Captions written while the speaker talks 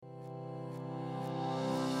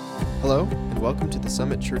Hello, and welcome to the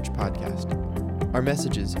Summit Church podcast. Our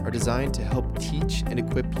messages are designed to help teach and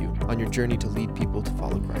equip you on your journey to lead people to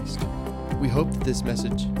follow Christ. We hope that this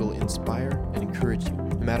message will inspire and encourage you,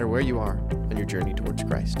 no matter where you are on your journey towards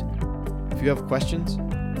Christ. If you have questions,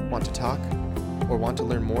 want to talk, or want to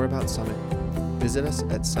learn more about Summit, visit us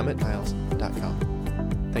at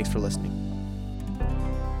summitniles.com. Thanks for listening.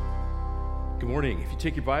 Good morning. If you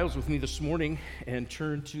take your Bibles with me this morning and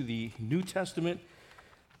turn to the New Testament,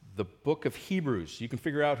 the book of Hebrews. You can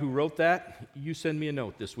figure out who wrote that. You send me a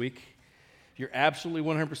note this week. If you're absolutely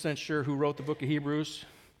 100% sure who wrote the book of Hebrews,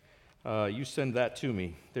 you send that to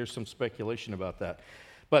me. There's some speculation about that.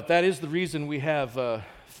 But that is the reason we have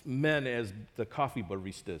men as the coffee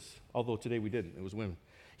baristas, although today we didn't. It was women.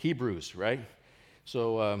 Hebrews, right?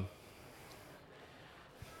 So,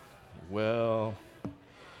 in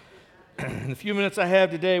the few minutes I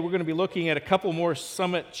have today, we're going to be looking at a couple more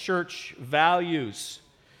Summit Church values.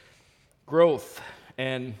 Growth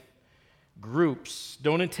and groups.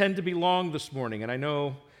 Don't intend to be long this morning, and I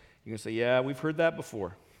know you're going to say, yeah, we've heard that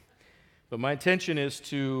before. But my intention is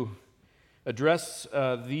to address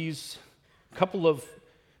these couple of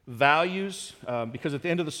values because at the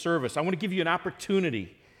end of the service, I want to give you an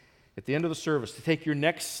opportunity at the end of the service to take your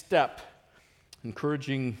next step,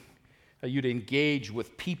 encouraging you to engage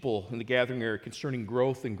with people in the gathering area concerning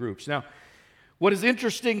growth and groups. Now, what is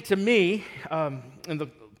interesting to me in the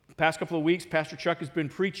past couple of weeks, Pastor Chuck has been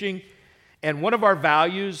preaching, and one of our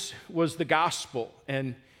values was the gospel,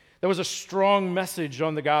 and there was a strong message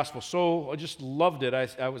on the gospel, so I just loved it.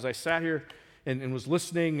 I sat here and was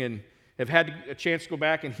listening and have had a chance to go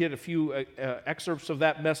back and hit a few excerpts of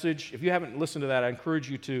that message. If you haven't listened to that, I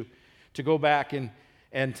encourage you to go back and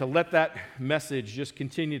to let that message just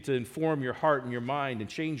continue to inform your heart and your mind and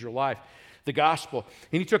change your life, the gospel.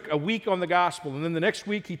 And he took a week on the gospel, and then the next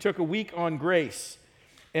week he took a week on grace.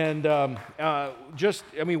 And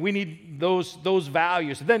we need those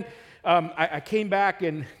values. And then I came back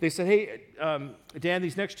and they said, hey, Dan,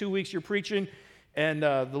 these next 2 weeks you're preaching. And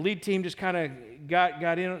the lead team just kind of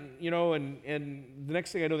got in, and the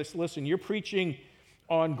next thing I know, they said, listen, you're preaching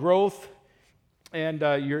on growth and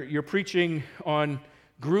you're preaching on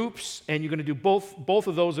groups, and you're going to do both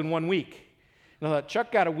of those in 1 week. And I thought,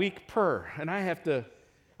 Chuck got a week per, and I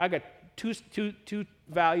got two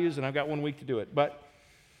values, and I've got 1 week to do it. But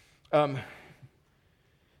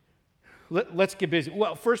let's get busy.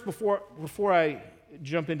 Well, first, before I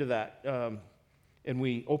jump into that and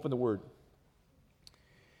we open the Word,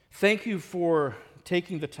 thank you for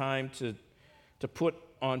taking the time to put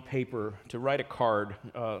on paper, to write a card.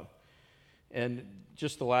 And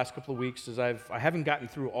just the last couple of weeks, as I haven't gotten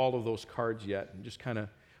through all of those cards yet, I'm just kind of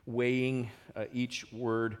weighing each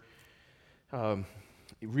word,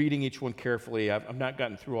 reading each one carefully. I've not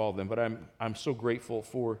gotten through all of them, but I'm so grateful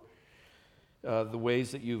for the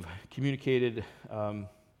ways that you've communicated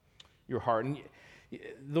your heart. And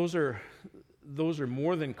those are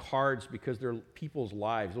more than cards because they're people's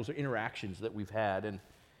lives. Those are interactions that we've had. And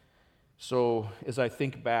so as I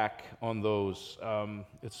think back on those,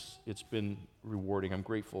 it's been rewarding. I'm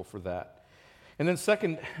grateful for that. And then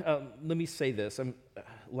second, let me say this.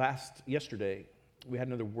 Yesterday, we had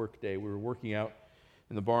another work day. We were working out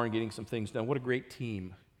in the barn getting some things done. What a great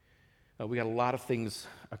team. We got a lot of things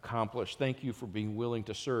accomplished. Thank you for being willing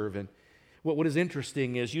to serve. And what is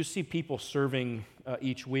interesting is you see people serving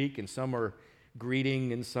each week, and some are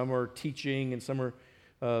greeting, and some are teaching, and some are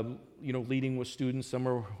leading with students. Some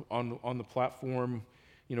are on the platform,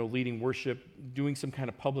 leading worship, doing some kind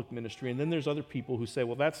of public ministry. And then there's other people who say,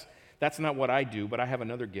 well, that's not what I do, but I have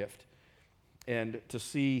another gift. And to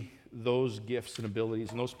see those gifts and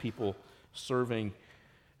abilities and those people serving,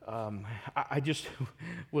 I just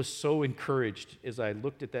was so encouraged as I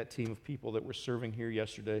looked at that team of people that were serving here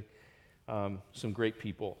yesterday, some great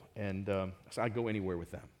people, and so I'd go anywhere with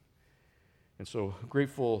them. And so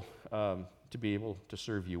grateful to be able to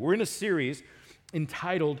serve you. We're in a series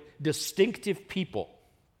entitled Distinctive People.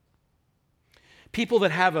 People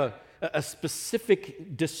that have a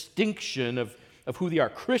specific distinction of who they are.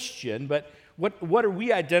 Christian, but what are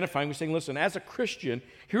we identifying? We're saying, listen, as a Christian,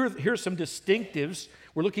 here's some distinctives.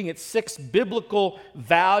 We're looking at 6 biblical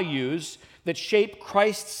values that shape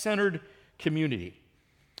Christ-centered community.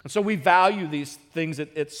 And so we value these things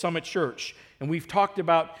at Summit Church. And we've talked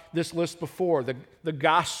about this list before, the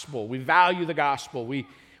gospel. We value the gospel.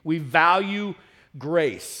 We value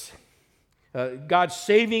grace. God's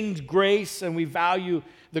saving grace, and we value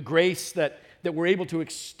the grace that we're able to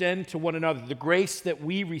extend to one another, the grace that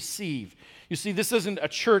we receive. You see, this isn't a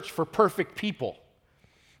church for perfect people.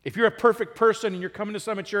 If you're a perfect person and you're coming to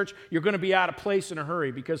Summit Church, you're going to be out of place in a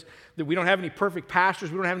hurry because we don't have any perfect pastors.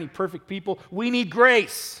 We don't have any perfect people. We need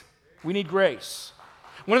grace. We need grace.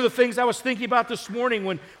 One of the things I was thinking about this morning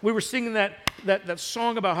when we were singing that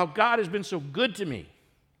song about how God has been so good to me,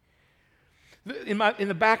 in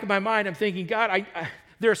the back of my mind, I'm thinking, God,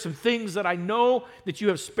 there are some things that I know that you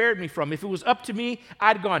have spared me from. If it was up to me,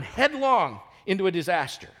 I'd gone headlong into a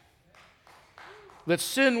disaster. That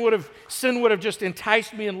sin would have just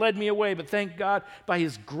enticed me and led me away, but thank God by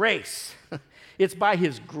His grace. It's by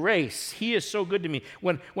His grace. He is so good to me.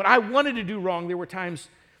 When I wanted to do wrong, there were times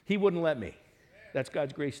He wouldn't let me. That's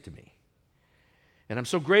God's grace to me. And I'm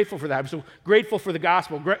so grateful for that. I'm so grateful for the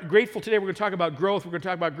gospel. Grateful today we're going to talk about growth. We're going to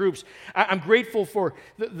talk about groups. I'm grateful for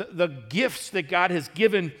the gifts that God has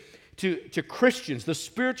given to Christians, the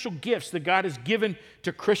spiritual gifts that God has given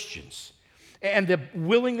to Christians, and the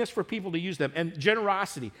willingness for people to use them, and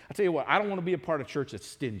generosity. I'll tell you what, I don't want to be a part of church that's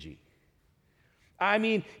stingy. I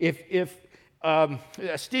mean, if a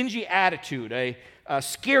stingy attitude, a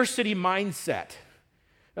scarcity mindset,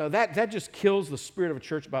 that just kills the spirit of a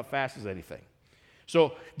church about fast as anything.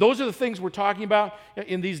 So those are the things we're talking about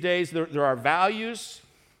in these days. There are values.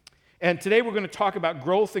 And today we're going to talk about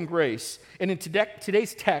growth and grace. And in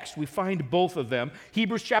today's text, we find both of them.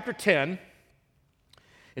 Hebrews chapter 10.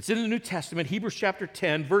 It's in the New Testament, Hebrews chapter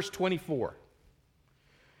 10, verse 24.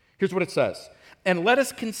 Here's what it says. And let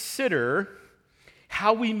us consider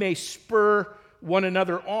how we may spur one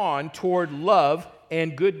another on toward love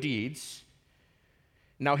and good deeds.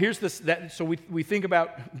 Now here's this, so we think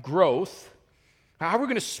about growth. How are we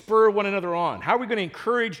going to spur one another on? How are we going to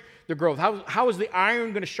encourage the growth? How is the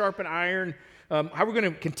iron going to sharpen iron? How are we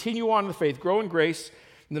going to continue on in the faith, grow in grace,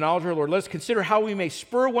 in the knowledge of our Lord? Let's consider how we may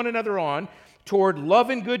spur one another on toward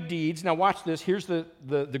love and good deeds. Now watch this. Here's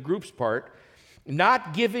the groups part.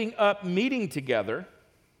 Not giving up meeting together,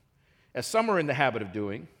 as some are in the habit of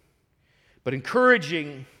doing, but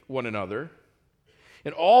encouraging one another,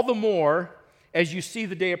 and all the more as you see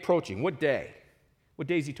the day approaching. What day? What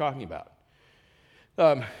day is he talking about?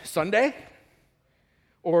 Sunday?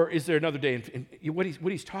 Or is there another day? What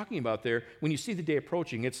he's talking about there, when you see the day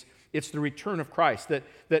approaching, it's the return of Christ.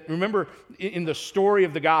 That remember, in the story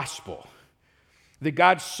of the gospel, that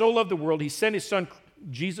God so loved the world, He sent His Son,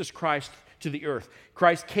 Jesus Christ, to the earth.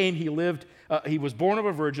 Christ came, He lived, He was born of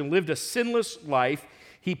a virgin, lived a sinless life.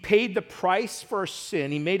 He paid the price for our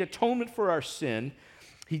sin. He made atonement for our sin.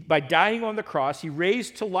 By dying on the cross, He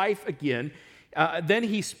raised to life again. Then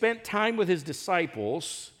He spent time with His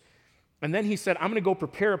disciples, and then He said, I'm going to go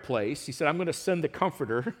prepare a place. He said, I'm going to send the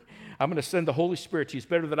Comforter. I'm going to send the Holy Spirit to you. It's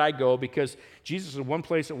better that I go because Jesus is in one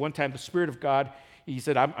place at one time, the Spirit of God. He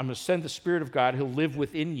said, I'm going to send the Spirit of God. He'll live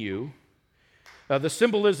within you. The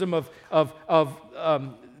symbolism of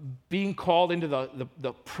being called into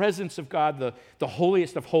the presence of God, the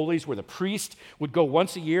holiest of holies, where the priest would go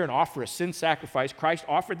once a year and offer a sin sacrifice. Christ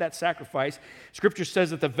offered that sacrifice. Scripture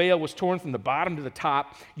says that the veil was torn from the bottom to the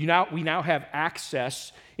top. We now have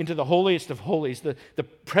access into the holiest of holies, the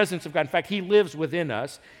presence of God. In fact, He lives within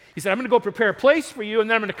us. He said, I'm going to go prepare a place for you, and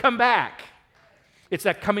then I'm going to come back. It's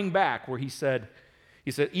that coming back where He said,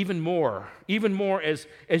 even more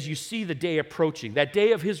as you see the day approaching, that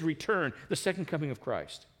day of His return, the second coming of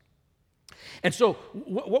Christ. And so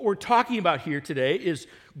what we're talking about here today is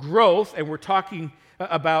growth, and we're talking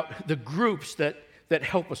about the groups that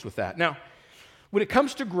help us with that. Now, when it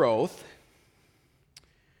comes to growth,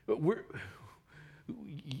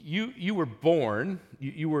 you were born,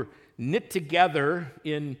 you were knit together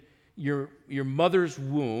in your mother's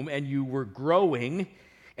womb, and you were growing,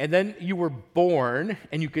 and then you were born,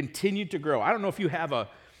 and you continued to grow. I don't know if you have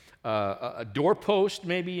a doorpost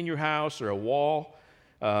maybe in your house or a wall,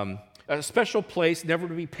 a special place never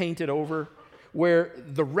to be painted over, where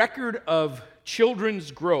the record of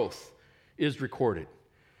children's growth is recorded.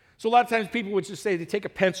 So a lot of times people would just say, they take a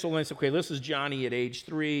pencil and say, okay, this is Johnny at age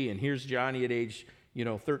 3, and here's Johnny at age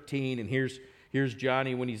 13, and here's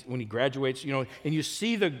Johnny when he graduates, and you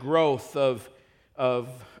see the growth of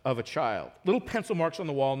a child. Little pencil marks on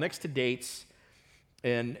the wall next to dates,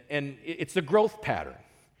 and it's the growth pattern.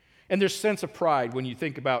 And there's a sense of pride when you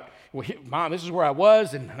think about, well, Mom, this is where I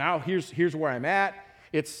was, and now here's where I'm at.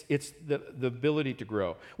 It's the ability to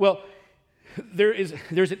grow. Well, there's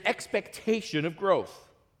an expectation of growth.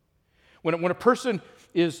 When a person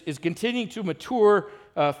is continuing to mature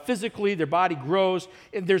physically, their body grows,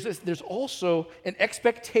 and there's also an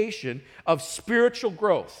expectation of spiritual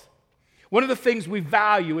growth. One of the things we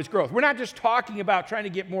value is growth. We're not just talking about trying to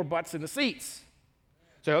get more butts in the seats.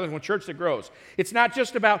 So I want a church that grows. It's not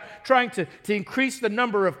just about trying to increase the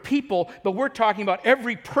number of people, but we're talking about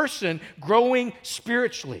every person growing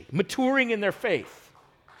spiritually, maturing in their faith.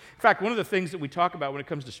 In fact, one of the things that we talk about when it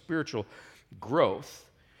comes to spiritual growth,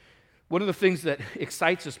 one of the things that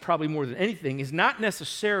excites us probably more than anything is not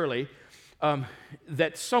necessarily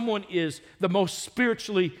that someone is the most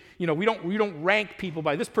spiritually, we don't rank people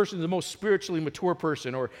by this person is the most spiritually mature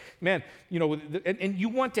person, or man, and you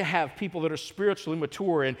want to have people that are spiritually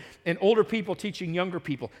mature and older people teaching younger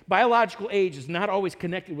people. Biological age is not always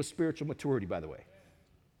connected with spiritual maturity, by the way.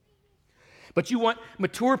 But you want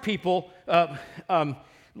mature people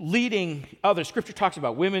leading others. Scripture talks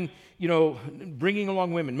about women, bringing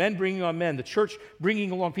along women, men bringing on men, the church bringing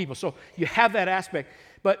along people. So you have that aspect.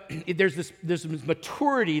 But there's this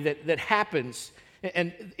maturity that happens,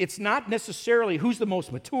 and it's not necessarily who's the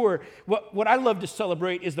most mature. What I love to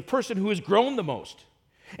celebrate is the person who has grown the most.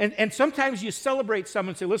 And sometimes you celebrate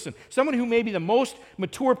someone and say, listen, someone who may be the most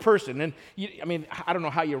mature person, and I don't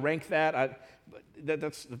know how you rank that.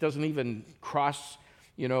 That doesn't even cross,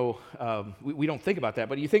 we don't think about that.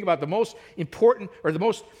 But you think about the most important or the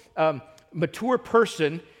most mature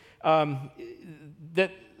person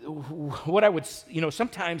that what I would,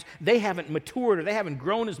 sometimes they haven't matured or they haven't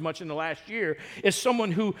grown as much in the last year as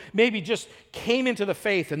someone who maybe just came into the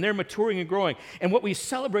faith and they're maturing and growing. And what we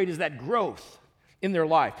celebrate is that growth in their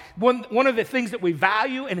life. One of the things that we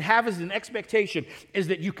value and have as an expectation is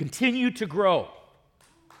that you continue to grow.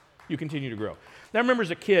 You continue to grow. Now, I remember as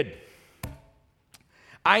a kid,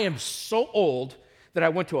 I am so old that I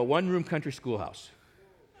went to a one-room country schoolhouse.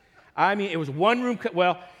 It was one room.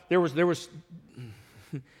 Well, there was.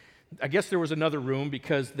 I guess there was another room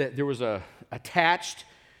because there was a attached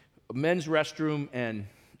men's restroom and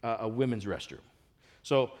a women's restroom.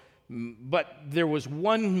 So, but there was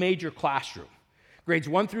one major classroom, grades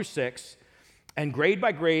 1 through 6, and grade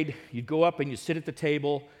by grade, you'd go up and you sit at the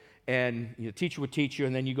table, and the teacher would teach you,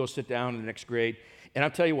 and then you go sit down in the next grade. And I'll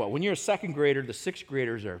tell you what, when you're a second grader, the sixth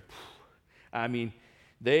graders are,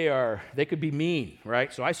 they could be mean,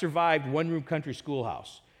 right? So I survived one-room country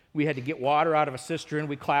schoolhouse. We had to get water out of a cistern.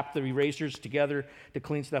 We clapped the erasers together to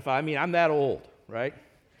clean stuff out. I'm that old, right?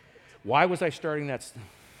 Why was I starting that?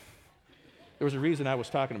 There was a reason I was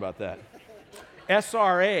talking about that.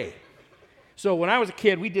 SRA. So when I was a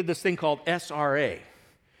kid, we did this thing called SRA.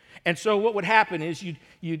 And so what would happen is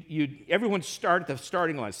everyone start at the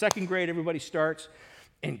starting line. Second grade, everybody starts.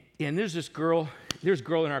 And there's a girl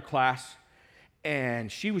in our class,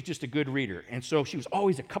 and she was just a good reader. And so she was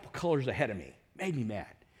always a couple colors ahead of me. Made me mad.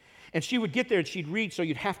 And she would get there and she'd read, so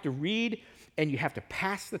you'd have to read and you have to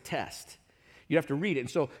pass the test. You'd have to read it. And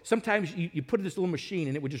so sometimes you put in this little machine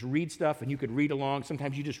and it would just read stuff and you could read along.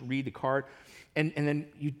 Sometimes you just read the card. And then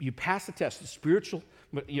you pass the test. The spiritual,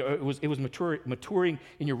 it was maturing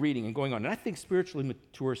in your reading and going on. And I think spiritually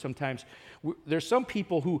mature sometimes, there's some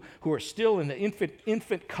people who are still in the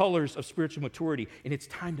infant colors of spiritual maturity, and it's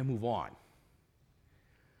time to move on.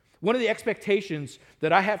 One of the expectations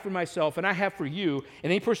that I have for myself and I have for you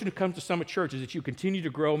and any person who comes to Summit Church is that you continue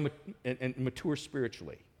to grow and mature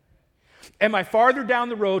spiritually. Am I farther down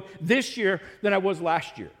the road this year than I was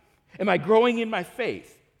last year? Am I growing in my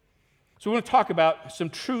faith? So we want to talk about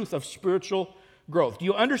some truth of spiritual growth. Do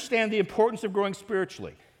you understand the importance of growing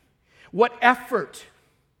spiritually? What effort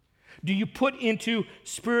do you put into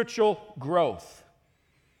spiritual growth?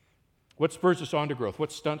 What spurs us on to growth?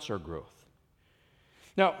 What stunts our growth?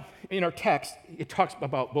 Now, in our text, it talks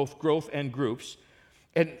about both growth and groups.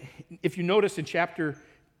 And if you notice in chapter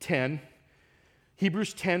 10,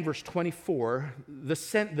 Hebrews 10, verse 24, the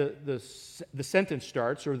sentence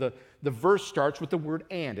starts, or the verse starts with the word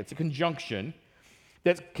and. It's a conjunction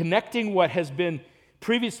that's connecting what has been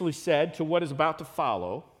previously said to what is about to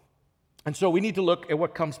follow. And so we need to look at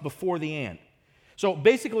what comes before the and. So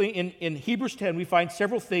basically, in Hebrews 10, we find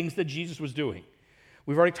several things that Jesus was doing.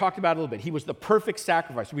 We've already talked about it a little bit. He was the perfect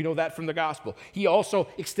sacrifice. We know that from the gospel. He also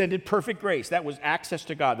extended perfect grace. That was access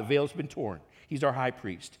to God. The veil's been torn. He's our high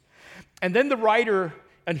priest. And then the writer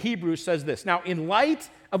in Hebrews says this. Now, in light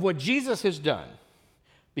of what Jesus has done,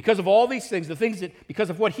 because of all these things, because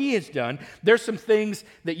of what he has done, there's some things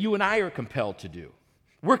that you and I are compelled to do.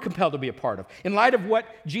 We're compelled to be a part of. In light of what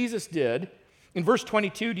Jesus did, in verse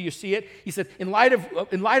 22, do you see it? He said, in light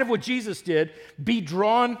of what Jesus did, be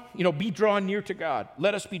drawn near to God.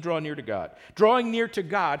 Let us be drawn near to God. Drawing near to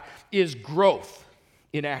God is growth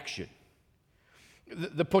in action.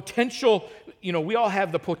 The potential, we all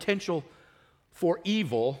have the potential for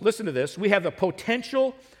evil. Listen to this. We have the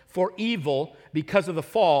potential for evil because of the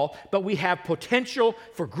fall, but we have potential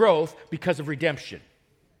for growth because of redemption.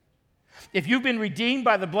 If you've been redeemed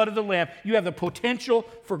by the blood of the Lamb, you have the potential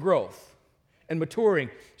for growth and maturing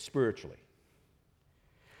spiritually.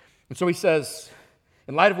 And so he says,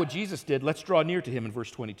 in light of what Jesus did, let's draw near to him in verse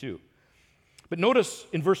 22. But notice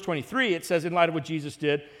in verse 23, it says, in light of what Jesus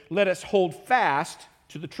did, let us hold fast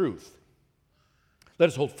to the truth. Let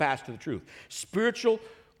us hold fast to the truth. Spiritual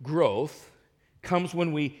growth comes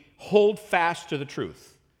when we hold fast to the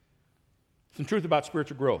truth. Some truth about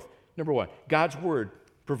spiritual growth. Number one, God's word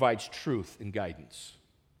provides truth and guidance.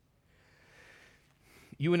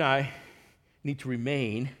 You and I need to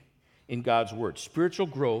remain in God's word. Spiritual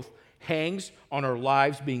growth hangs on our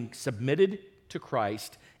lives being submitted to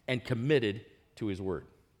Christ and committed to his word.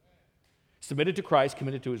 Submitted to Christ,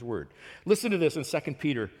 committed to his word. Listen to this in 2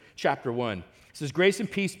 Peter chapter 1. It says, grace and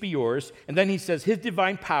peace be yours. And then he says, his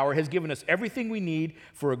divine power has given us everything we need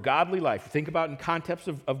for a godly life. Think about in context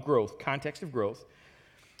of growth.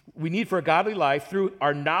 We need for a godly life through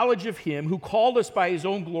our knowledge of him who called us by his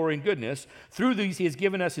own glory and goodness. Through these he has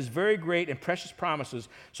given us his very great and precious promises,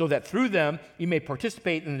 so that through them you may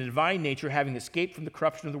participate in the divine nature, having escaped from the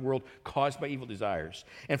corruption of the world caused by evil desires.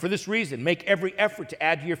 And for this reason, make every effort to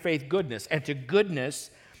add to your faith goodness, and to goodness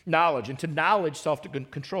knowledge, and to knowledge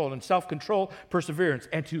self-control, and self-control perseverance,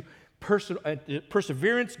 and to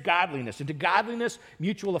perseverance godliness, and to godliness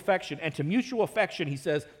mutual affection, and to mutual affection, he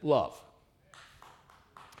says, love.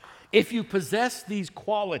 If you possess these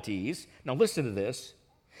qualities, now listen to this,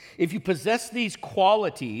 if you possess these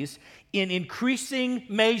qualities in increasing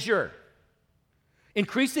measure.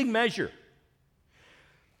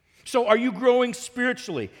 So are you growing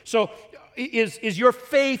spiritually? So is your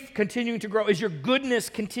faith continuing to grow? Is your goodness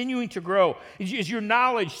continuing to grow? Is your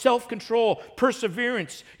knowledge, self-control,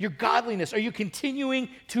 perseverance, your godliness, are you continuing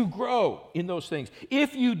to grow in those things?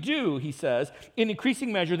 If you do, he says, in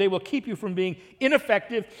increasing measure, they will keep you from being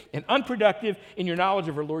ineffective and unproductive in your knowledge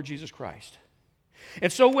of our Lord Jesus Christ.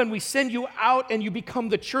 And so when we send you out and you become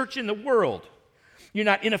the church in the world, you're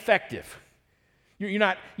not ineffective.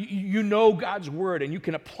 You know God's word and you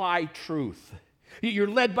can apply truth. You're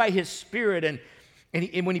led by his Spirit, and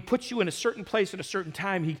when he puts you in a certain place at a certain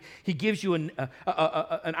time, he gives you an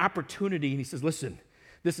opportunity, and he says, listen,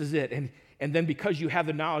 this is it. And then because you have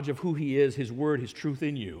the knowledge of who he is, his word, his truth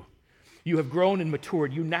in you, you have grown and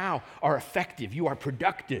matured. You now are effective. You are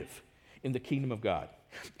productive in the kingdom of God.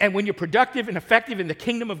 And when you're productive and effective in the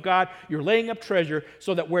kingdom of God, you're laying up treasure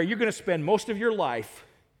so that where you're going to spend most of your life,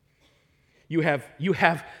 you have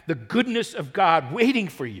the goodness of God waiting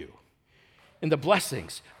for you. And the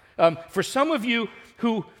blessings. For some of you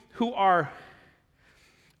who are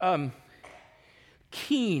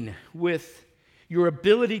keen with your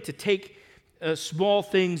ability to take small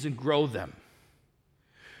things and grow them,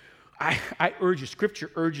 I urge you,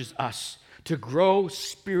 Scripture urges us to grow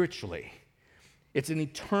spiritually. It's an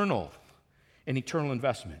eternal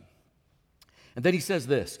investment. And then he says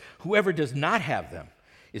this, whoever does not have them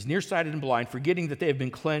is nearsighted and blind, forgetting that they have been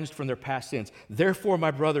cleansed from their past sins. Therefore,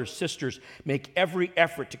 my brothers, sisters, make every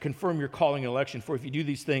effort to confirm your calling and election, for if you do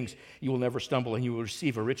these things, you will never stumble, and you will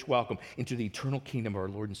receive a rich welcome into the eternal kingdom of our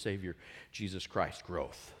Lord and Savior, Jesus Christ.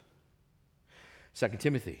 Growth. 2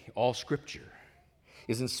 Timothy, all Scripture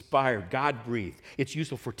is inspired, God-breathed. It's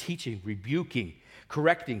useful for teaching, rebuking,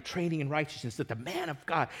 correcting, training in righteousness, that the man of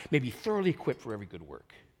God may be thoroughly equipped for every good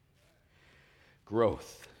work.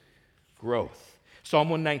 Growth. Psalm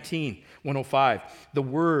 119, 105, the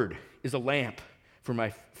word is a lamp for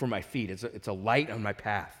my feet. It's a light on my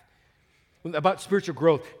path. About spiritual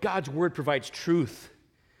growth, God's word provides truth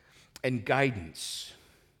and guidance.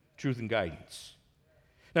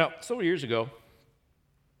 Now, several years ago,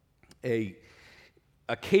 a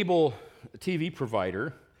cable TV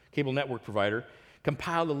provider, cable network provider,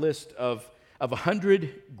 compiled a list of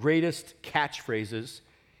 100 greatest catchphrases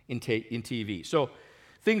in TV. So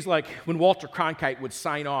things like when Walter Cronkite would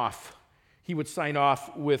sign off, he would sign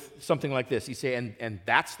off with something like this. He'd say, and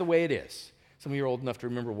that's the way it is. Some of you are old enough to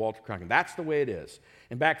remember Walter Cronkite. That's the way it is.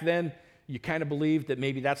 And back then, you kind of believed that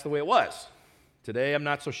maybe that's the way it was. Today, I'm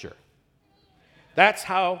not so sure. That's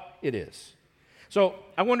how it is. So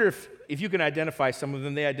I wonder if you can identify some of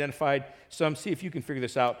them. They identified some. See if you can figure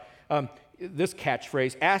this out. This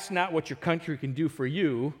catchphrase, ask not what your country can do for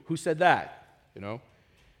you. Who said that?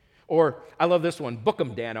 Or, I love this one, book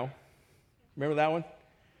 'em, Dano. Remember that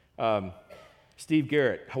one? Steve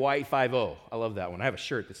Garrett, Hawaii 5-0. I love that one. I have a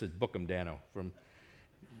shirt that says book 'em, Dano from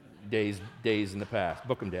days in the past.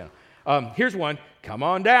 Book 'em, Dano. Here's one, come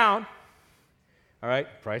on down. All right,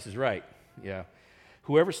 Price is Right. Yeah.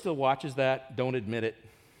 Whoever still watches that, don't admit it.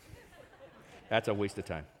 That's a waste of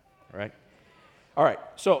time. All right,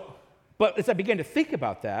 so, but as I began to think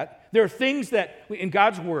about that, there are things that in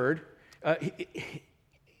God's Word, Are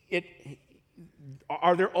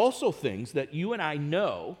there also things that you and I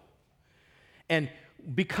know, and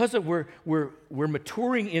because of we're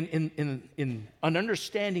maturing in an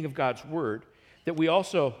understanding of God's word, that we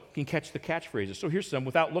also can catch the catchphrases. So here's some,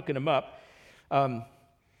 without looking them up.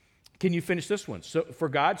 Can you finish this one? So, for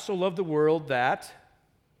God so loved the world that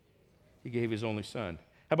he gave his only son.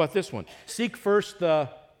 How about this one? Seek first the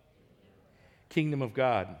kingdom of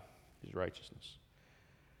God, his righteousness.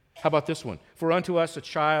 How about this one? For unto us a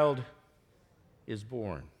child is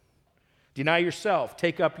born. Deny yourself.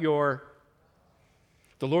 Take up the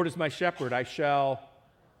Lord is my shepherd. I shall.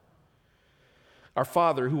 Our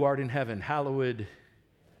Father who art in heaven, hallowed.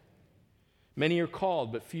 Many are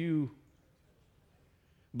called, but few.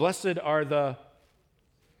 Blessed are the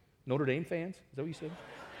Notre Dame fans. Is that what you said?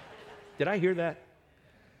 Did I hear that?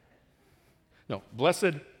 No.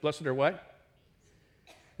 Blessed are what?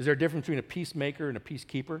 Is there a difference between a peacemaker and a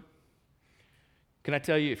peacekeeper? Can I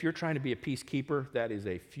tell you, if you're trying to be a peacekeeper, that is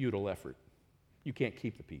a futile effort. You can't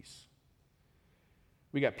keep the peace.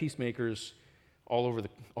 We got peacemakers all over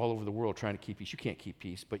the world trying to keep peace. You can't keep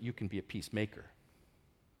peace, but you can be a peacemaker.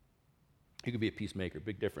 You can be a peacemaker.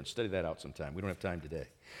 Big difference. Study that out sometime. We don't have time today.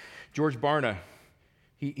 George Barna,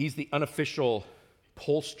 he's the unofficial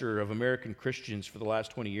pollster of American Christians for the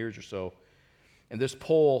last 20 years or so. And this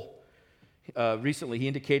poll, recently, he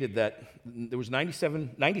indicated that there was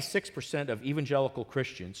 96% of evangelical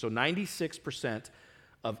Christians, so 96%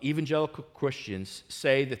 of evangelical Christians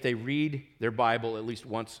say that they read their Bible at least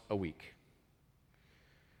once a week.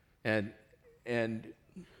 And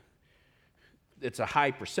it's a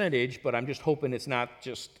high percentage, but I'm just hoping it's not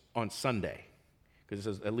just on Sunday, because it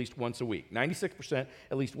says at least once a week. 96%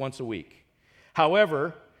 at least once a week.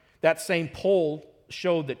 However, that same poll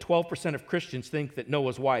showed that 12% of Christians think that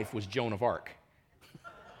Noah's wife was Joan of Arc.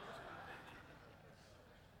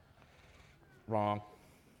 Wrong.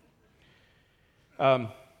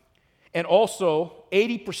 And also,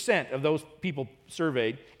 80% of those people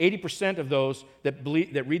surveyed, 80% of those that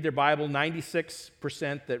read their Bible,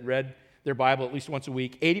 96% that read their Bible at least once a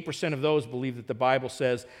week, 80% of those believe that the Bible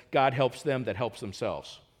says God helps them that helps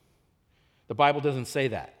themselves. The Bible doesn't say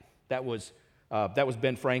that. That was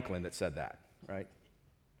Ben Franklin that said that, right?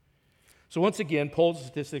 So once again, polls and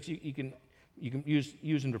statistics, you can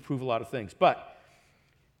use them to prove a lot of things. But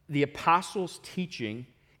the apostles' teaching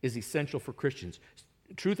is essential for Christians.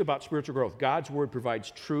 Truth about spiritual growth. God's word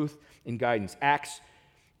provides truth and guidance. Acts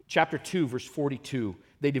chapter 2, verse 42.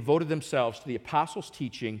 They devoted themselves to the apostles'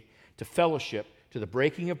 teaching, to fellowship, to the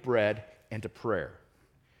breaking of bread, and to prayer.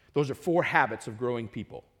 Those are 4 habits of growing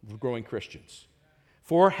people, of growing Christians.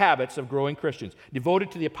 4 habits of growing Christians,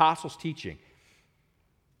 devoted to the apostles' teaching.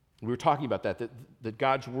 We were talking about that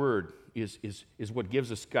God's word is what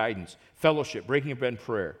gives us guidance. Fellowship, breaking of bread, and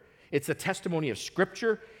prayer. It's the testimony of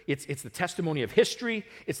Scripture. It's the testimony of history.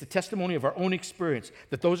 It's the testimony of our own experience,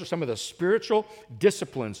 that those are some of the spiritual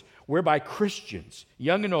disciplines whereby Christians,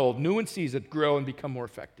 young and old, new and seasoned, grow and become more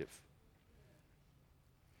effective.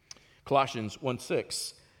 Colossians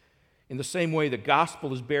 1:6. In the same way, the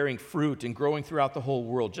gospel is bearing fruit and growing throughout the whole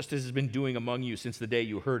world, just as it has been doing among you since the day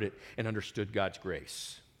you heard it and understood God's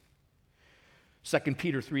grace. 2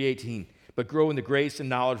 Peter 3:18. But grow in the grace and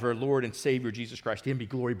knowledge of our Lord and Savior, Jesus Christ. To him be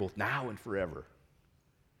glory both now and forever.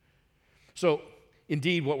 So,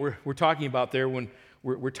 indeed, what we're talking about there when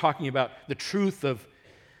we're talking about the truth of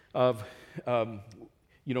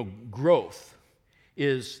growth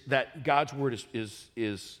is that God's word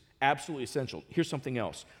is absolutely essential. Here's something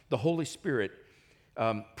else. The Holy Spirit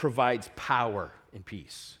provides power and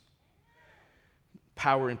peace.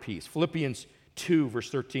 Power and peace. Philippians 2, verse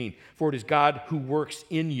 13. For it is God who works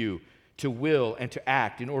in you to will and to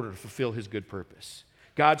act in order to fulfill his good purpose.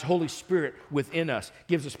 God's Holy Spirit within us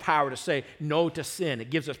gives us power to say no to sin.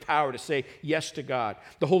 It gives us power to say yes to God.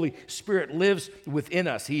 The Holy Spirit lives within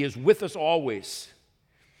us. He is with us always.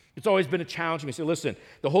 It's always been a challenge to me. Say, listen,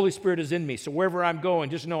 the Holy Spirit is in me, so wherever I'm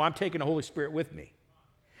going, just know I'm taking the Holy Spirit with me.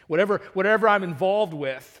 Whatever I'm involved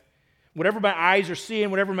with, whatever my eyes are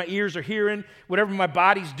seeing, whatever my ears are hearing, whatever my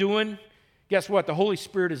body's doing, guess what? The Holy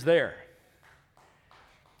Spirit is there.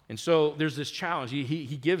 And so there's this challenge.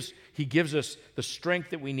 He gives us the strength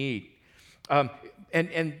that we need.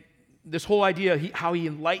 And this whole idea, how he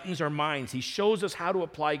enlightens our minds. He shows us how to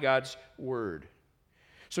apply God's word.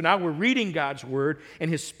 So now we're reading God's word,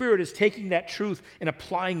 and his Spirit is taking that truth and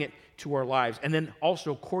applying it to our lives. And then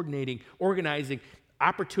also coordinating, organizing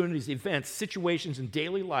opportunities, events, situations in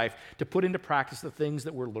daily life to put into practice the things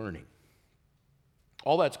that we're learning.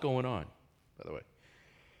 All that's going on, by the way.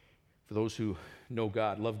 For those who know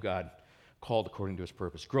God, love God, called according to his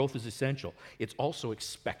purpose. Growth is essential. It's also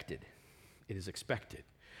expected. It is expected.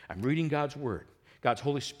 I'm reading God's word. God's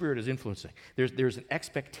Holy Spirit is influencing. There's an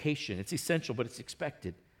expectation. It's essential, but it's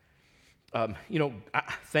expected.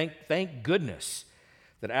 Thank goodness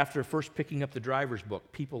that after first picking up the driver's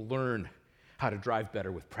book, people learn how to drive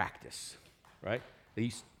better with practice, right? At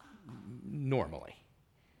least normally.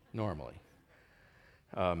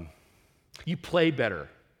 You play better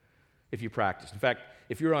if you practice. In fact,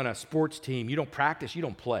 if you're on a sports team, you don't practice, you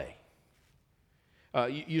don't play.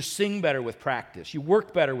 You sing better with practice. You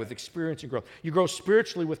work better with experience and growth. You grow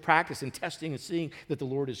spiritually with practice and testing and seeing that the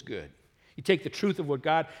Lord is good. You take the truth of what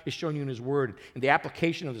God is showing you in His Word and the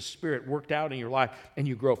application of the Spirit worked out in your life, and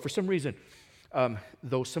you grow. For some reason,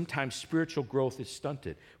 though sometimes spiritual growth is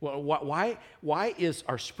stunted. Well, why is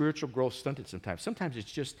our spiritual growth stunted sometimes? Sometimes it's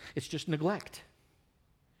just neglect.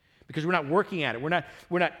 Because we're not working at it. We're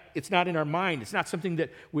not. It's not in our mind. It's not something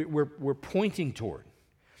that we're pointing toward.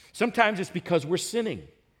 Sometimes it's because we're sinning.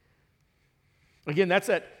 Again, that's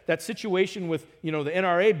that situation with the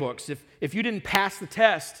NRA books. If you didn't pass the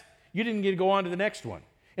test, you didn't get to go on to the next one.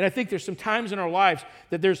 And I think there's some times in our lives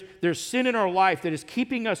that there's sin in our life that is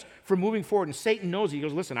keeping us from moving forward. And Satan knows it. He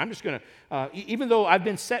goes, listen, I'm just going to, even though I've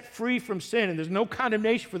been set free from sin and there's no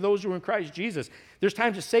condemnation for those who are in Christ Jesus, there's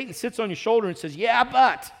times that Satan sits on your shoulder and says, yeah,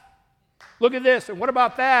 but look at this, and what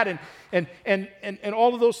about that, and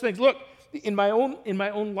all of those things. Look, in my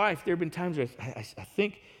own life, there have been times where I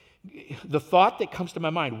think the thought that comes to my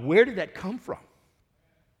mind, where did that come from?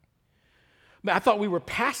 I thought we were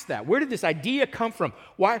past that. Where did this idea come from?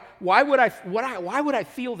 Why would I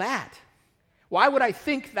feel that? Why would I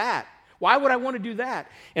think that? Why would I want to do that?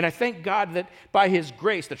 And I thank God that by His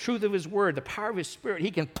grace, the truth of His Word, the power of His Spirit,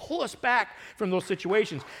 He can pull us back from those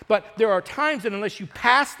situations. But there are times that unless you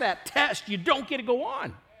pass that test, you don't get to go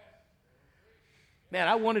on. Man,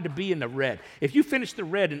 I wanted to be in the red. If you finish the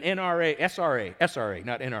red in SRA,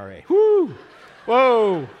 not NRA. Whoo!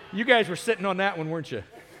 Whoa! You guys were sitting on that one, weren't you?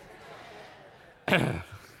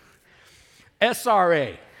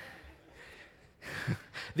 SRA.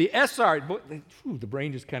 The SRA, the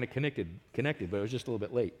brain just kind of connected, but it was just a little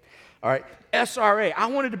bit late. All right, SRA. I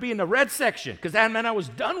wanted to be in the red section because that meant I was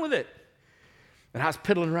done with it. And I was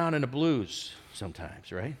piddling around in the blues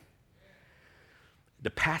sometimes, right? To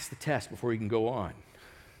pass the test before you can go on.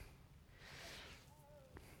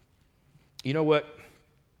 You know what?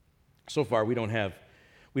 So far, we don't have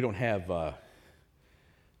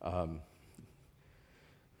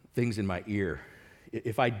things in my ear.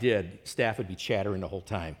 If I did, staff would be chattering the whole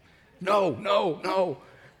time. No.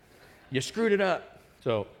 You screwed it up.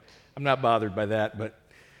 So I'm not bothered by that, but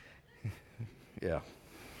yeah.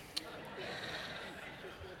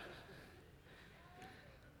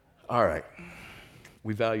 All right.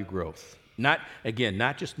 We value growth. Not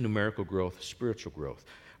just numerical growth, spiritual growth.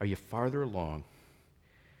 Are you farther along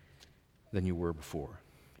than you were before?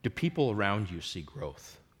 Do people around you see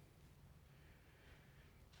growth?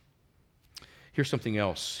 Here's something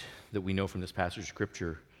else that we know from this passage of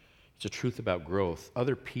Scripture. It's a truth about growth.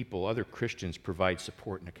 Other people, other Christians provide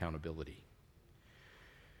support and accountability.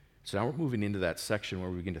 So now we're moving into that section where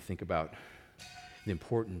we begin to think about the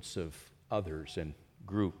importance of others and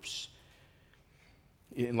groups.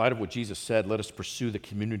 In light of what Jesus said, let us pursue the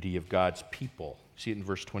community of God's people. See it in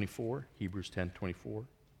verse 24, Hebrews 10:24.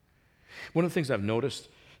 One of the things I've noticed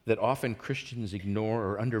that often Christians ignore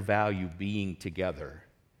or undervalue being together.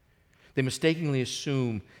 They mistakenly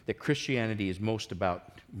assume that Christianity is most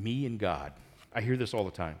about me and God. I hear this all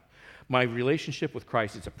the time. My relationship with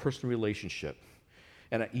Christ is a personal relationship.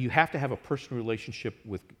 And you have to have a personal relationship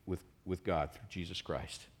with God through Jesus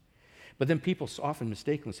Christ. But then people often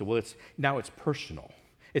mistakenly say, well, it's personal.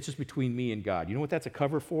 It's just between me and God. You know what that's a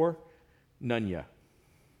cover for? None ya.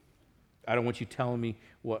 I don't want you telling me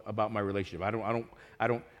about my relationship. I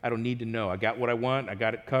don't need to know. I got what I want. I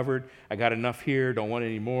got it covered. I got enough here. Don't want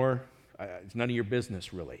any more. It's none of your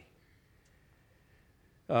business, really.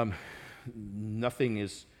 Nothing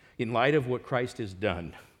is, in light of what Christ has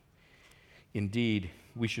done, indeed,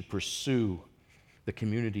 we should pursue the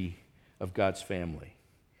community of God's family.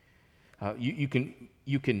 You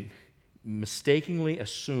can mistakenly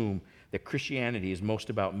assume that Christianity is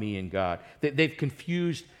most about me and God. They've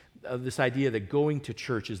confused this idea that going to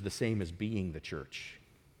church is the same as being the church.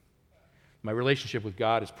 My relationship with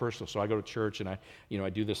God is personal, so I go to church and I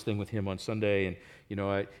do this thing with Him on Sunday, and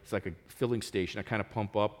it's like a filling station. I kind of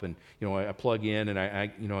pump up, and I plug in, and I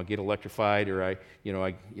get electrified, or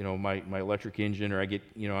my electric engine, or I get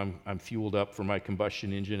I'm fueled up for my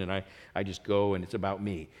combustion engine, and I just go, and it's about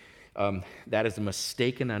me. That is a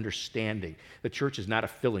mistaken understanding. The church is not a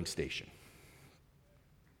filling station.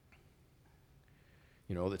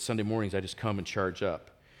 That Sunday mornings I just come and charge up.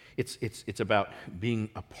 It's about being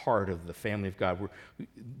a part of the family of God.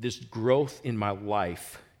 This growth in my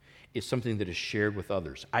life is something that is shared with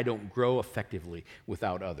others. I don't grow effectively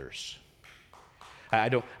without others. I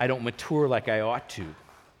don't mature like I ought to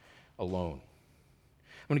alone.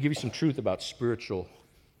 I'm going to give you some truth about spiritual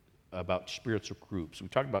groups. We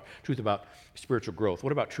talked about truth about spiritual growth.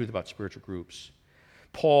 What about truth about spiritual groups?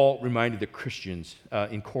 Paul reminded the Christians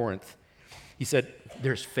in Corinth. He said,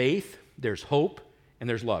 there's faith, there's hope, and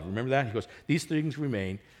there's love. Remember that? He goes, these things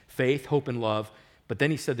remain, faith, hope, and love. But then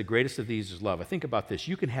he said the greatest of these is love. I think about this.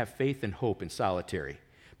 You can have faith and hope in solitary,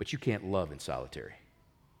 but you can't love in solitary.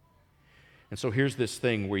 And so here's this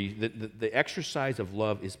thing where the exercise of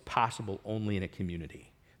love is possible only in a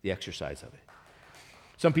community, the exercise of it.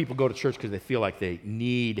 Some people go to church because they feel like they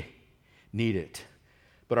need it.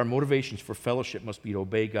 But our motivations for fellowship must be to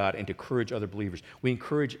obey God and to encourage other believers. We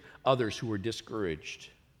encourage others who are discouraged.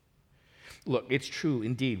 Look, it's true,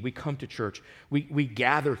 indeed. We come to church. We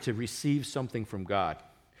gather to receive something from God.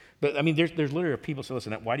 But, I mean, there's literally people say,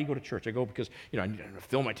 listen, why do you go to church? I go because, I need to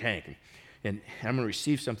fill my tank, and I'm going to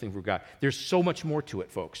receive something from God. There's so much more to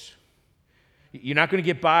it, folks. You're not going to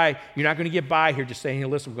get by here just saying, hey,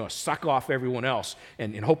 listen, we're going to suck off everyone else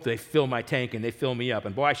and hope they fill my tank and they fill me up.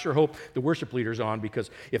 And boy, I sure hope the worship leader's on, because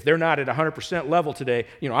if they're not at 100% level today,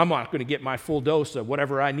 I'm not going to get my full dose of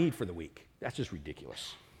whatever I need for the week. That's just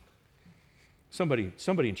ridiculous. Somebody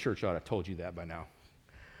in church ought to have told you that by now.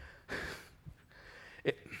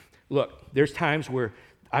 Look, there's times where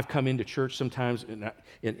I've come into church sometimes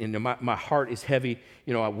and my heart is heavy.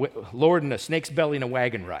 Lord, in a snake's belly in a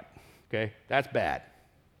wagon rut. Okay, that's bad.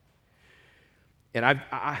 And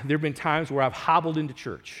there have been times where I've hobbled into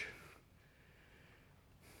church.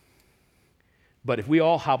 But if we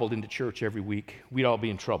all hobbled into church every week, we'd all be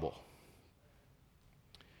in trouble.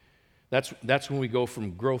 That's when we go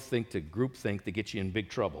from growth think to group think that gets you in big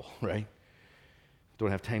trouble, right?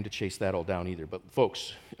 Don't have time to chase that all down either. But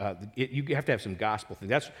folks, you have to have some gospel think.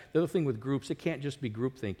 That's the other thing with groups. It can't just be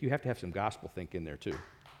group think. You have to have some gospel think in there too.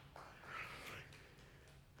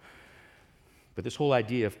 But this whole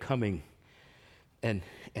idea of coming and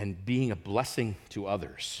being a blessing to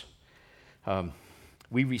others.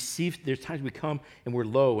 There's times we come and we're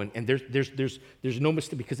low, and there's no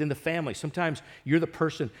mistake, because in the family, sometimes you're the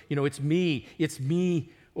person, it's me,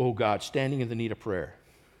 oh God, standing in the need of prayer.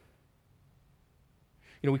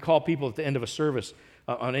 We call people at the end of a service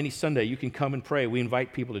on any Sunday, you can come and pray. We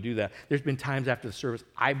invite people to do that. There's been times after the service,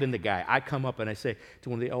 I've been the guy. I come up and I say to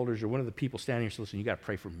one of the elders or one of the people standing here, listen, you got to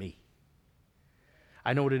pray for me.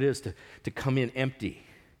 I know what it is to come in empty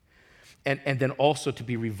and then also to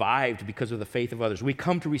be revived because of the faith of others. We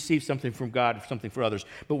come to receive something from God, something for others,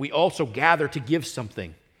 but we also gather to give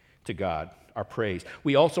something to God, our praise.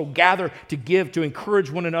 We also gather to give, to encourage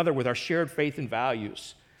one another with our shared faith and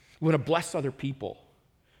values. We want to bless other people.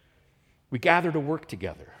 We gather to work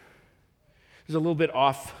together. This is a little bit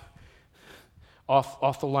off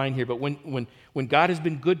the line here, but when God has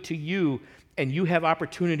been good to you and you have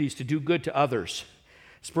opportunities to do good to others,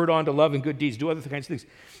 spurred on to love and good deeds, do other kinds of things.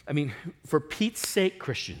 I mean, for Pete's sake,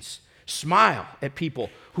 Christians, smile at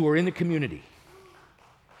people who are in the community.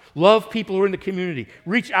 Love people who are in the community.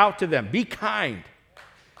 Reach out to them. Be kind.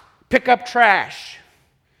 Pick up trash.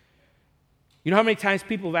 You know how many times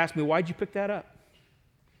people have asked me, why'd you pick that up?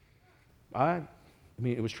 I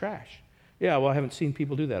mean, it was trash. Yeah, well, I haven't seen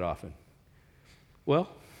people do that often. Well,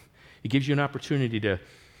 it gives you an opportunity to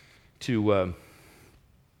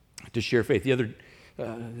share faith.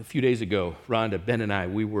 A few days ago, Rhonda, Ben, and I,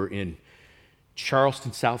 we were in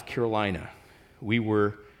Charleston, South Carolina. We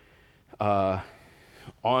were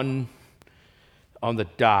on the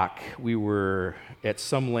dock. We were at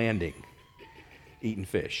some landing eating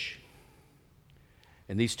fish.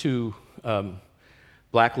 And these two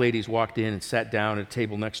black ladies walked in and sat down at a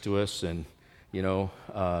table next to us, and,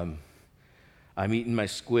 I'm eating my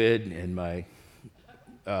squid and my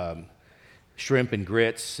shrimp and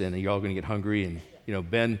grits, and you're all going to get hungry, and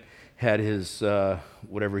Ben had his,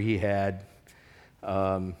 whatever he had,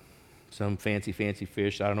 some fancy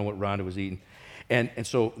fish. I don't know what Rhonda was eating. And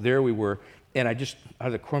so there we were, and I just, out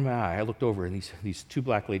of the corner of my eye, I looked over, and these two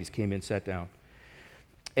black ladies came in, sat down,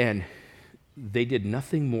 and they did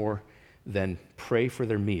nothing more than pray for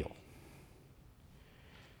their meal.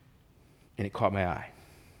 And it caught my eye.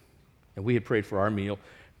 And we had prayed for our meal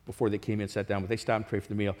before they came in and sat down, but they stopped and prayed for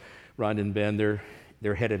the meal. Rhonda and Ben,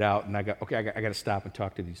 they're headed out, and I got to stop and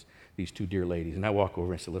talk to these two dear ladies. And I walk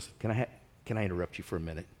over and I said, listen, can I interrupt you for a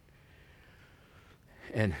minute?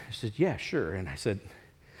 And she said, yeah, sure. And I said,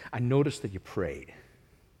 I noticed that you prayed.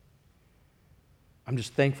 I'm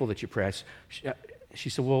just thankful that you prayed. she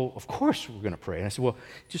said, well, of course we're going to pray. And I said, well,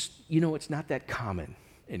 just, it's not that common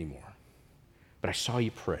anymore. But I saw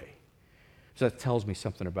you pray. So that tells me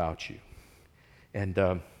something about you.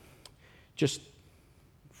 And just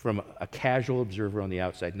from a casual observer on the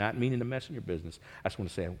outside, not meaning to mess in your business, I just want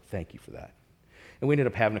to say thank you for that. And we ended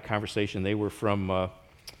up having a conversation. They weren't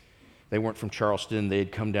from Charleston. They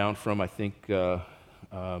had come down from, I think,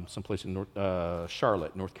 someplace in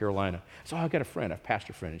Charlotte, North Carolina. So I got a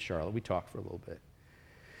pastor friend in Charlotte. We talked for a little bit.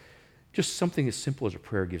 Just something as simple as a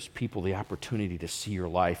prayer gives people the opportunity to see your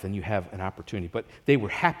life, and you have an opportunity. But they were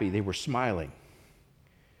happy. They were smiling.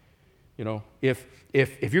 If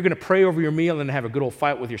you're going to pray over your meal and have a good old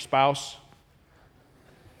fight with your spouse,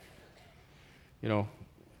 I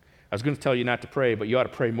was going to tell you not to pray, but you ought to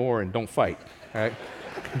pray more and don't fight, right?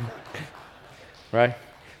 Right?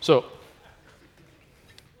 So,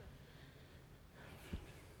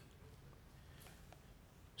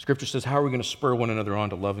 Scripture says, how are we going to spur one another on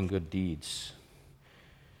to love and good deeds?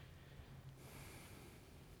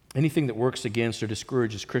 Anything that works against or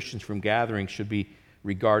discourages Christians from gathering should be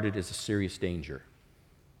regarded as a serious danger.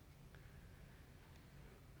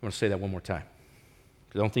 I want to say that one more time,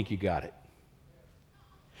 because I don't think you got it.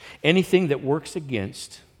 Anything that works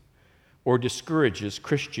against or discourages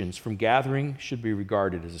Christians from gathering should be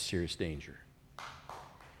regarded as a serious danger.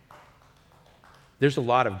 There's a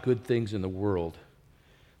lot of good things in the world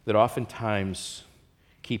that oftentimes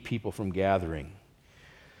keep people from gathering.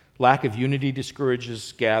 Lack of unity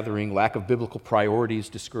discourages gathering. Lack of biblical priorities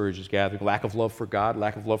discourages gathering. Lack of love for God,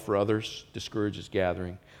 lack of love for others discourages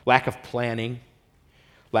gathering. Lack of planning,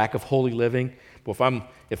 lack of holy living. Well,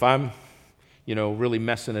 if I'm really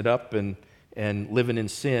messing it up and living in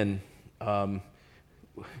sin, the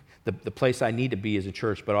place I need to be is in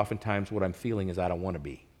church, but oftentimes what I'm feeling is I don't want to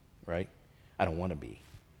be, right? I don't want to be.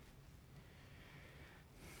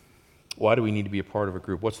 Why do we need to be a part of a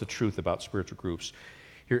group? What's the truth about spiritual groups?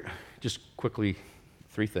 Here, just quickly,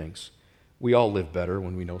 3 things. We all live better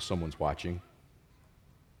when we know someone's watching.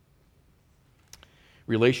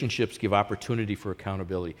 Relationships give opportunity for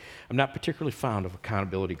accountability. I'm not particularly fond of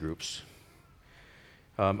accountability groups.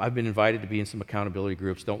 I've been invited to be in some accountability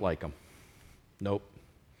groups, don't like them. Nope.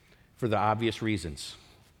 For the obvious reasons.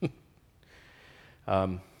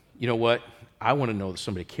 You know what? I want to know that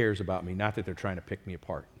somebody cares about me, not that they're trying to pick me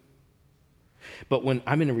apart. But when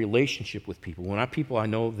I'm in a relationship with people, when people I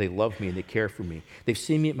know they love me and they care for me, they've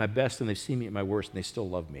seen me at my best and they've seen me at my worst, and they still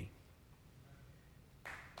love me.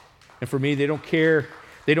 And for me, they don't care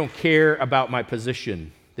about my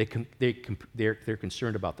position. They're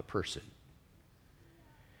concerned about the person.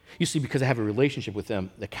 You see, because I have a relationship with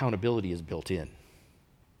them, the accountability is built in.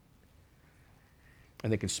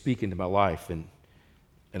 And they can speak into my life, and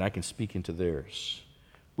I can speak into theirs.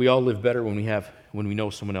 We all live better when we know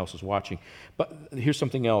someone else is watching. But here's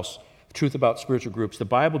something else. The truth about spiritual groups. The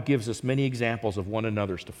Bible gives us many examples of one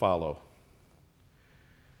another's to follow.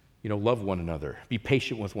 Love one another. Be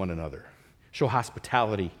patient with one another. Show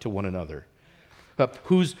hospitality to one another.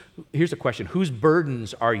 Here's a question. Whose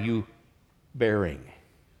burdens are you bearing?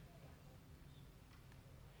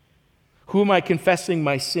 Who am I confessing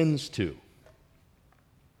my sins to?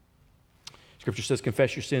 Scripture says,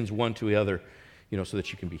 confess your sins one to the other, so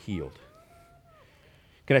that you can be healed.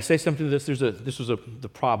 Can I say something to this? This was the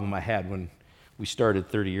problem I had when we started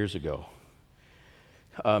 30 years ago.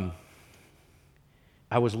 I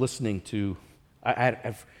was listening to, I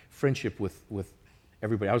have friendship with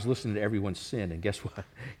everybody. I was listening to everyone's sin, and guess what?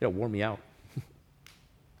 It wore me out.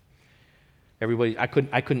 Everybody, I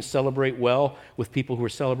couldn't celebrate well with people who were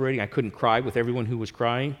celebrating. I couldn't cry with everyone who was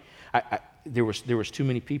crying. There was too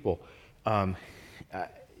many people.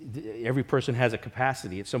 Every person has a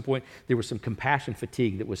capacity. At some point, there was some compassion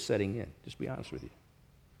fatigue that was setting in, just to be honest with you.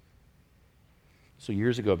 So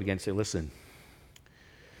years ago, I began to say, listen,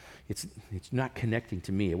 it's not connecting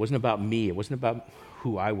to me. It wasn't about me. It wasn't about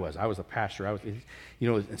who I was. I was a pastor.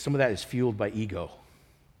 And some of that is fueled by ego.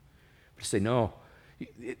 But to say, no,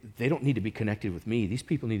 they don't need to be connected with me. These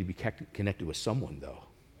people need to be connected with someone, though.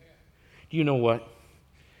 Do you know what?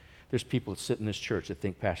 There's people that sit in this church that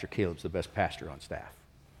think Pastor Caleb's the best pastor on staff.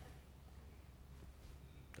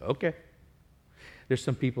 Okay. There's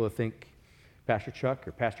some people that think Pastor Chuck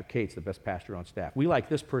or Pastor Kate's the best pastor on staff. We like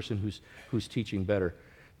this person who's teaching better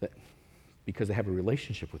because they have a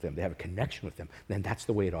relationship with them. They have a connection with them. Then that's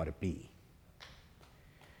the way it ought to be.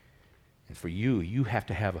 And for you have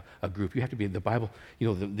to have a group. You have to be, the Bible,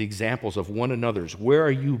 the examples of one another's. Where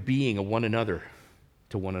are you being a one another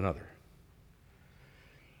to one another?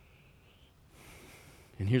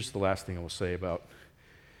 And here's the last thing I will say about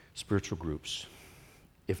spiritual groups.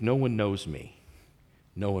 If no one knows me,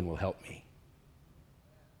 no one will help me.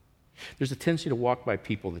 There's a tendency to walk by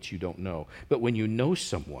people that you don't know. But when you know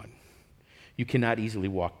someone, you cannot easily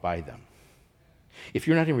walk by them. If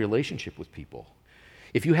you're not in a relationship with people,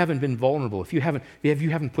 if you haven't been vulnerable, if you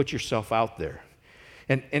haven't put yourself out there,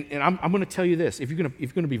 and I'm going to tell you this, if you're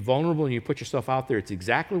going to be vulnerable and you put yourself out there, it's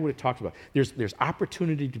exactly what it talks about. There's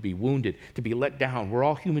opportunity to be wounded, to be let down. We're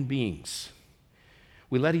all human beings.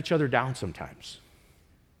 We let each other down sometimes.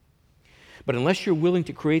 But unless you're willing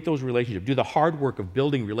to create those relationships, do the hard work of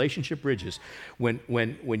building relationship bridges, when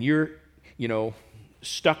you're,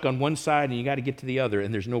 stuck on one side and you got to get to the other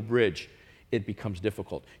and there's no bridge, it becomes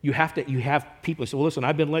difficult. You have people say, well, listen,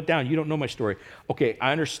 I've been let down. You don't know my story. Okay,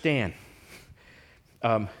 I understand.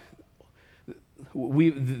 There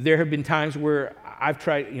have been times where I've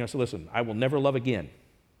tried, so listen, I will never love again.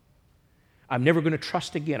 I'm never going to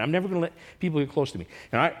trust again. I'm never going to let people get close to me.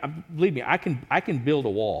 And believe me, I can build a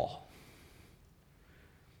wall.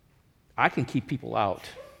 I can keep people out.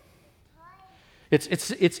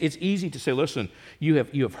 It's easy to say, listen, you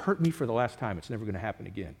have hurt me for the last time. It's never going to happen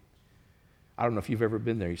again. I don't know if you've ever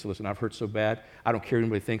been there. You say, listen, I've hurt so bad. I don't care what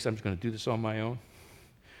anybody thinks. I'm just going to do this on my own.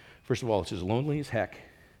 First of all, it's as lonely as heck.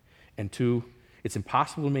 And two, it's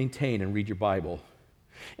impossible to maintain and read your Bible.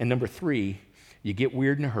 And number three, you get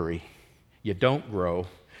weird in a hurry. You don't grow.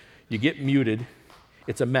 You get muted.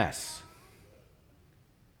 It's a mess.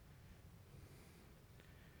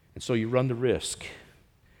 And so you run the risk.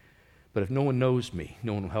 But if no one knows me,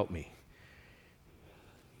 no one will help me.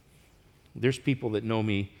 There's people that know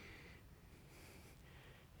me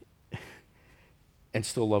and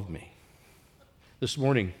still love me. This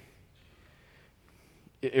morning,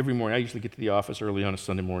 every morning, I usually get to the office early on a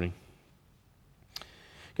Sunday morning.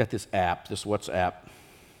 Got this app, this WhatsApp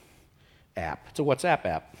app. It's a WhatsApp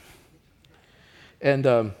app.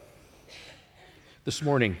 And this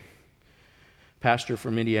morning, pastor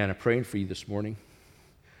from Indiana praying for you this morning.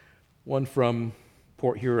 One from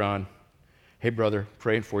Port Huron. Hey, brother,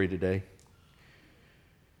 praying for you today.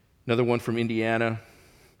 Another one from Indiana.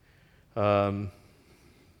 Another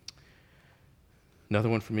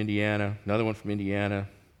one from Indiana. Another one from Indiana.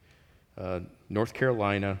 North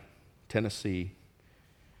Carolina. Tennessee.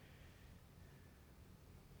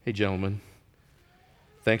 Hey, gentlemen.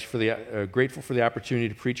 Thanks for grateful for the opportunity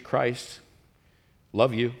to preach Christ.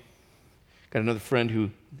 Love you. Got another friend who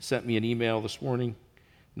sent me an email this morning.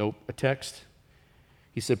 Nope, a text.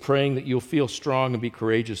 He said, praying that you'll feel strong and be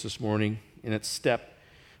courageous this morning in its step,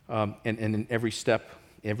 and in every step,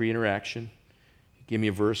 every interaction. Give me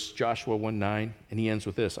a verse, Joshua 1:9, and he ends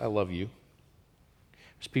with this, I love you.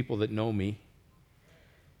 There's people that know me,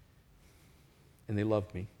 and they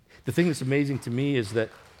love me. The thing that's amazing to me is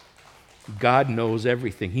that God knows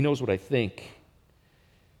everything. He knows what I think,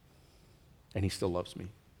 and he still loves me.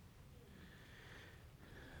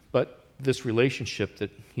 But this relationship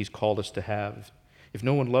that he's called us to have, if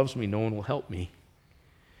no one loves me, no one will help me.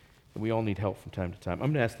 And we all need help from time to time.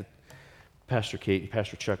 I'm going to ask that Pastor Kate and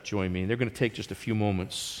Pastor Chuck join me, and they're going to take just a few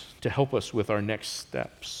moments to help us with our next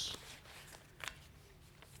steps.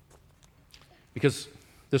 Because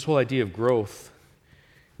this whole idea of growth,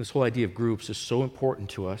 this whole idea of groups is so important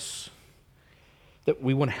to us that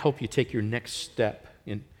we want to help you take your next step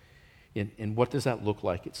in what does that look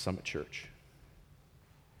like at Summit Church.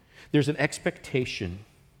 There's an expectation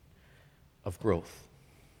of growth.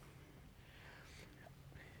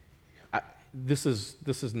 This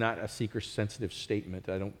is not a seeker-sensitive statement.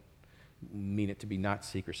 I don't mean it to be not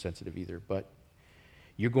seeker-sensitive either, but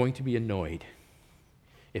you're going to be annoyed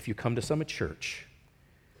if you come to Summit Church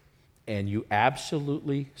and you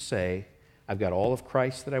absolutely say, I've got all of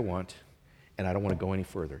Christ that I want, and I don't want to go any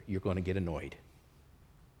further. You're going to get annoyed.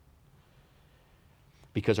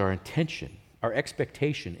 Because our intention, our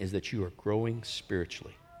expectation is that you are growing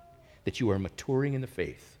spiritually, that you are maturing in the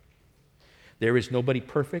faith. There is nobody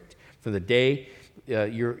perfect. From the day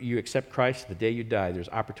you accept Christ to the day you die, there's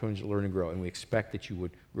opportunities to learn and grow, and we expect that you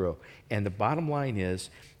would grow. And the bottom line is,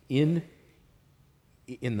 in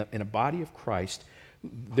a body of Christ,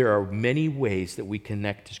 there are many ways that we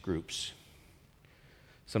connect as groups.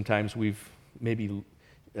 Sometimes we've maybe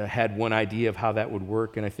had one idea of how that would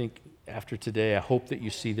work, and I think after today, I hope that you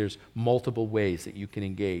see there's multiple ways that you can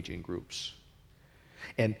engage in groups.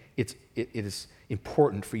 And it is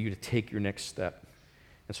important for you to take your next step.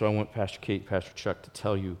 And so I want Pastor Kate and Pastor Chuck to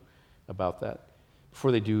tell you about that.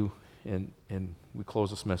 Before they do, and we close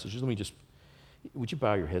this message, would you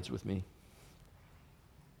bow your heads with me?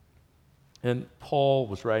 And Paul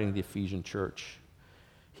was writing to the Ephesian church.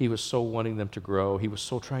 He was so wanting them to grow. He was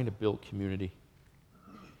so trying to build community.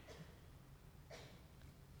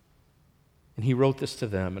 And he wrote this to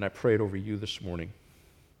them, and I pray it over you this morning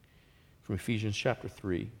from Ephesians chapter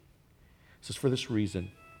 3. It says, for this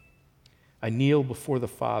reason, I kneel before the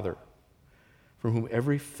Father, from whom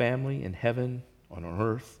every family in heaven and on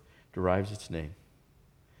earth derives its name.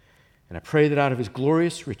 And I pray that out of his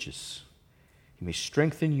glorious riches, he may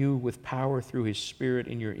strengthen you with power through his Spirit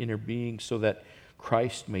in your inner being, so that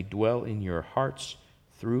Christ may dwell in your hearts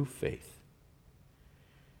through faith.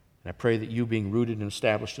 And I pray that you, being rooted and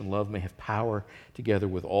established in love, may have power together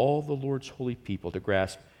with all the Lord's holy people to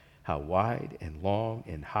grasp how wide and long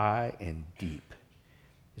and high and deep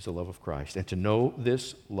is the love of Christ, and to know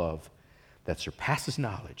this love that surpasses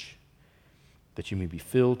knowledge, that you may be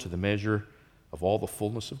filled to the measure of all the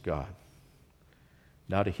fullness of God.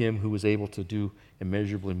 Now to him who is able to do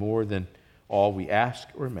immeasurably more than all we ask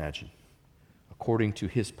or imagine, according to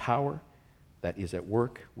his power that is at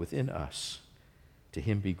work within us, to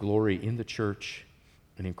him be glory in the church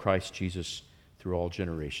and in Christ Jesus through all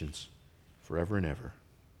generations, forever and ever.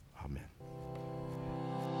 Amen.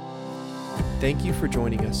 Thank you for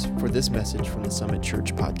joining us for this message from the Summit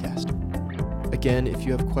Church podcast. Again, if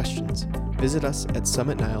you have questions, visit us at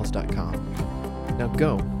summitniles.com. Now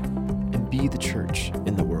go and be the church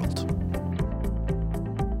in the world.